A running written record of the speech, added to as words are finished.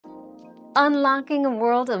unlocking a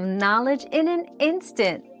world of knowledge in an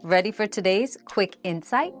instant. Ready for today's quick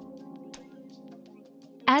insight?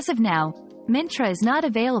 As of now, Myntra is not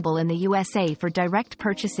available in the USA for direct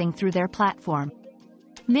purchasing through their platform.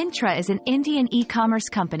 Myntra is an Indian e-commerce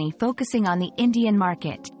company focusing on the Indian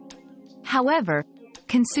market. However,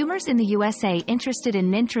 consumers in the USA interested in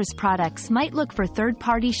Myntra's products might look for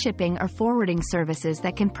third-party shipping or forwarding services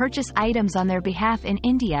that can purchase items on their behalf in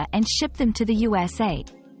India and ship them to the USA.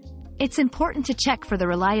 It's important to check for the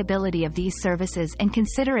reliability of these services and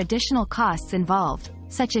consider additional costs involved,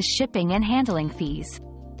 such as shipping and handling fees.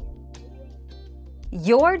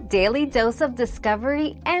 Your daily dose of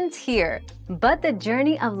discovery ends here, but the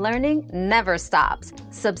journey of learning never stops.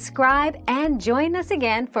 Subscribe and join us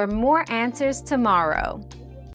again for more answers tomorrow.